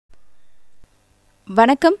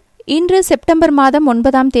வணக்கம். இன்று செப்டம்பர் மாதம்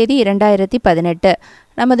 9ஆம் தேதி 2018.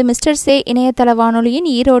 நமது MR.CHE இணையதள வானொலியின்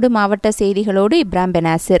ஈரோடு மாவட்ட செய்திகளோடு இப்ராம்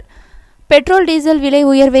பெனாசிர். பெட்ரோல் டீசல் விலை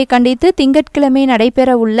உயர்வை கண்டித்து திங்கட்கிழமை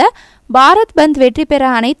நடைபெற உள்ள பாரத் பந்த் வெற்றி பெற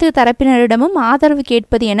அனைத்து தரப்பினரிடமும் ஆதரவு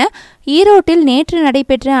கேட்பது என ஈரோட்டில் நேற்று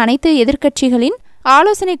நடைபெற்ற அனைத்து எதிர்க்கட்சிகளின்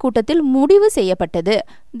ஆலோசனை கூட்டத்தில் முடிவு செய்யப்பட்டது.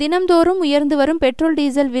 தினம்தோறும் உயர்ந்து வரும் பெட்ரோல்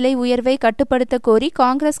டீசல் விலை உயர்வை கட்டுப்படுத்த கோரி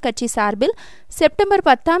காங்கிரஸ் கட்சி சார்பில் செப்டம்பர்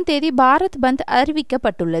 10ஆம் தேதி பாரத் பந்த்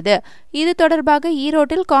அறிவிக்கப்பட்டுள்ளது. இது தொடர்பாக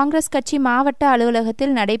ஈரோட்டில் காங்கிரஸ் கட்சி மாவட்ட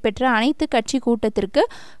அலுவலகத்தில் நடைபெற்ற அனைத்து கட்சி கூட்டத்திற்கு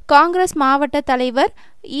காங்கிரஸ் மாவட்ட தலைவர்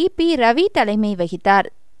E.P. ரவி தலைமை வகித்தார்.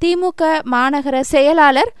 திமுக மாநகர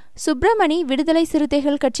செயலாளர் சுப்பிரமணி, விடுதலை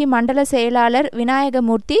சிறுத்தைகள் கட்சி மண்டல செயலாளர்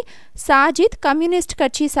விநாயகமூர்த்தி, சாஜித், கம்யூனிஸ்ட்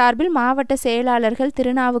கட்சி சார்பில் மாவட்ட செயலாளர்கள்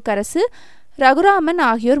திருநாவுக்கரசு, ரகுராமன்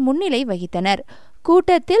ஆகியோர் முன்னிலை வகித்தனர்.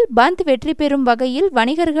 கூட்டத்தில் பந்த் வெற்றி பெறும் வகையில்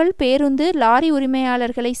வணிகர்கள், பேருந்து, லாரி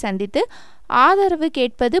உரிமையாளர்களை சந்தித்து ஆதரவு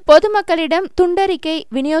கேட்பது, பொதுமக்களிடம் துண்டறிக்கை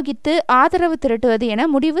விநியோகித்து ஆதரவு திரட்டுவது என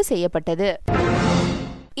முடிவு செய்யப்பட்டது.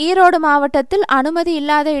 ஈரோடு மாவட்டத்தில் அனுமதி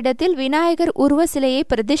இல்லாத இடத்தில் விநாயகர் உருவ சிலையை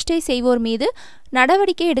பிரதிஷ்டை செய்வோர் மீது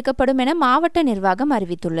நடவடிக்கை எடுக்கப்படும் என மாவட்ட நிர்வாகம்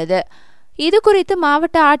அறிவித்துள்ளது. இதுகுறித்து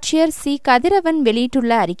மாவட்ட ஆட்சியர் சி. கதிரவன்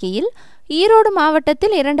வெளியிட்டுள்ள அறிக்கையில், ஈரோடு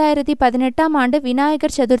மாவட்டத்தில் 2018ஆம் ஆண்டு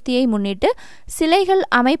விநாயகர் சதுர்த்தியை முன்னிட்டு சிலைகள்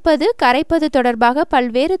அமைப்பது, கரைப்பது தொடர்பாக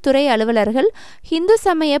பல்வேறு துறை அலுவலர்கள், இந்து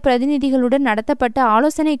சமய பிரதிநிதிகளுடன் நடத்தப்பட்ட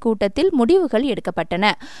ஆலோசனை கூட்டத்தில் முடிவுகள்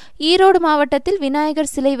எடுக்கப்பட்டன. ஈரோடு மாவட்டத்தில்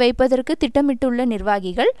விநாயகர் சிலை வைப்பதற்கு திட்டமிட்டுள்ள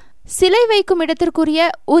நிர்வாகிகள், சிலை வைக்கும் இடத்திற்குரிய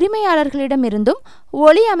உரிமையாளர்களிடமிருந்தும்,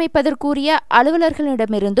 ஒளி அமைப்பதற்குரிய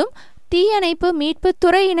அலுவலர்களிடமிருந்தும், தீயணைப்பு மீட்பு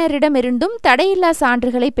துறையினரிடமிருந்தும் தடையில்லா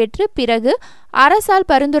சான்றுகளை பெற்று பிறகு அரசால்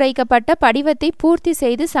பரிந்துரைக்கப்பட்ட படிவத்தை பூர்த்தி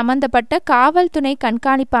செய்து சம்பந்தப்பட்ட காவல் துணை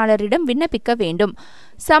கண்காணிப்பாளரிடம் விண்ணப்பிக்க வேண்டும்.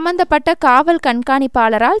 சம்பந்தப்பட்ட காவல்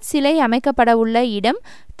கண்காணிப்பாளரால் சிலை அமைக்கப்பட உள்ள இடம்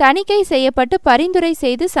தணிக்கை செய்யப்பட்டு பரிந்துரை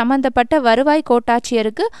செய்து சம்பந்தப்பட்ட வருவாய்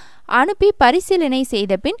கோட்டாட்சியருக்கு அனுப்பி பரிசீலனை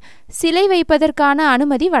செய்த பின் சிலை வைப்பதற்கான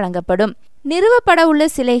அனுமதி வழங்கப்படும். நிறுவப்பட உள்ள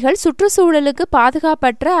சிலைகள் சுற்றுச்சூழலுக்கு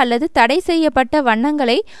பாதுகாப்பற்ற அல்லது தடை செய்யப்பட்ட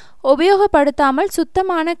வண்ணங்களை உபயோகப்படுத்தாமல்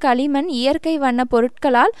சுத்தமான களிமண், இயற்கை வண்ண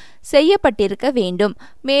பொருட்களால் செய்யப்பட்டிருக்க வேண்டும்.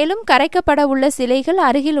 மேலும் கரைக்கப்பட உள்ள சிலைகள்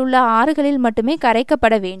அருகில் உள்ள ஆறுகளில் மட்டுமே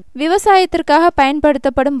கரைக்கப்பட வேண்டும். விவசாயத்திற்காக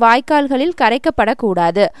பயன்படுத்தப்படும் வாய்க்கால்களில்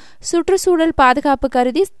கரைக்கப்படக்கூடாது. சுற்றுச்சூழல் பாதுகாப்பு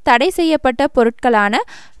கருதி தடை செய்யப்பட்ட பொருட்களான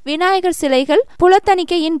விநாயகர் சிலைகள்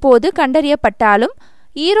புலத்தணிக்கையின் போது கண்டறியப்பட்டாலும்,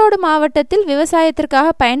 ஈரோடு மாவட்டத்தில் விவசாயத்திற்காக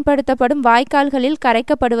பயன்படுத்தப்படும் வாய்க்கால்களில்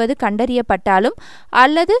கரைக்கப்படுவது கண்டறியப்பட்டாலும்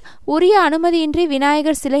அல்லது உரிய அனுமதியின்றி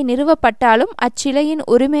விநாயகர் சிலை நிறுவப்பட்டாலும் அச்சிலையின்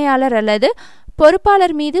உரிமையாளர் அல்லது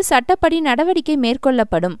பொறுப்பாளர் மீது சட்டப்படி நடவடிக்கை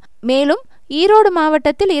மேற்கொள்ளப்படும். மேலும் ஈரோடு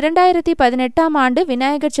மாவட்டத்தில் 2018ஆம் ஆண்டு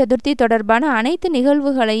விநாயகர் சதுர்த்தி தொடர்பான அனைத்து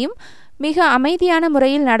நிகழ்வுகளையும் மிக அமைதியான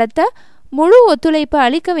முறையில் நடத்த முழு ஒத்துழைப்பு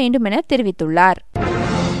அளிக்க வேண்டும் என தெரிவித்துள்ளார்.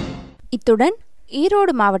 இத்துடன்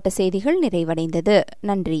ஈரோடு மாவட்ட செய்திகள் நிறைவடைந்தது.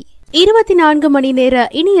 நன்றி. 24 மணி நேர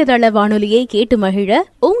இணையதள வானொலியை கேட்டு மகிழ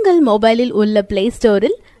உங்கள் மொபைலில் உள்ள பிளே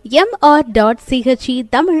ஸ்டோரில் MR.CHE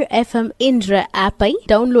தமிழ் FM என்ற ஆப்பை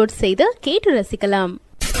டவுன்லோட் செய்து கேட்டு ரசிக்கலாம்.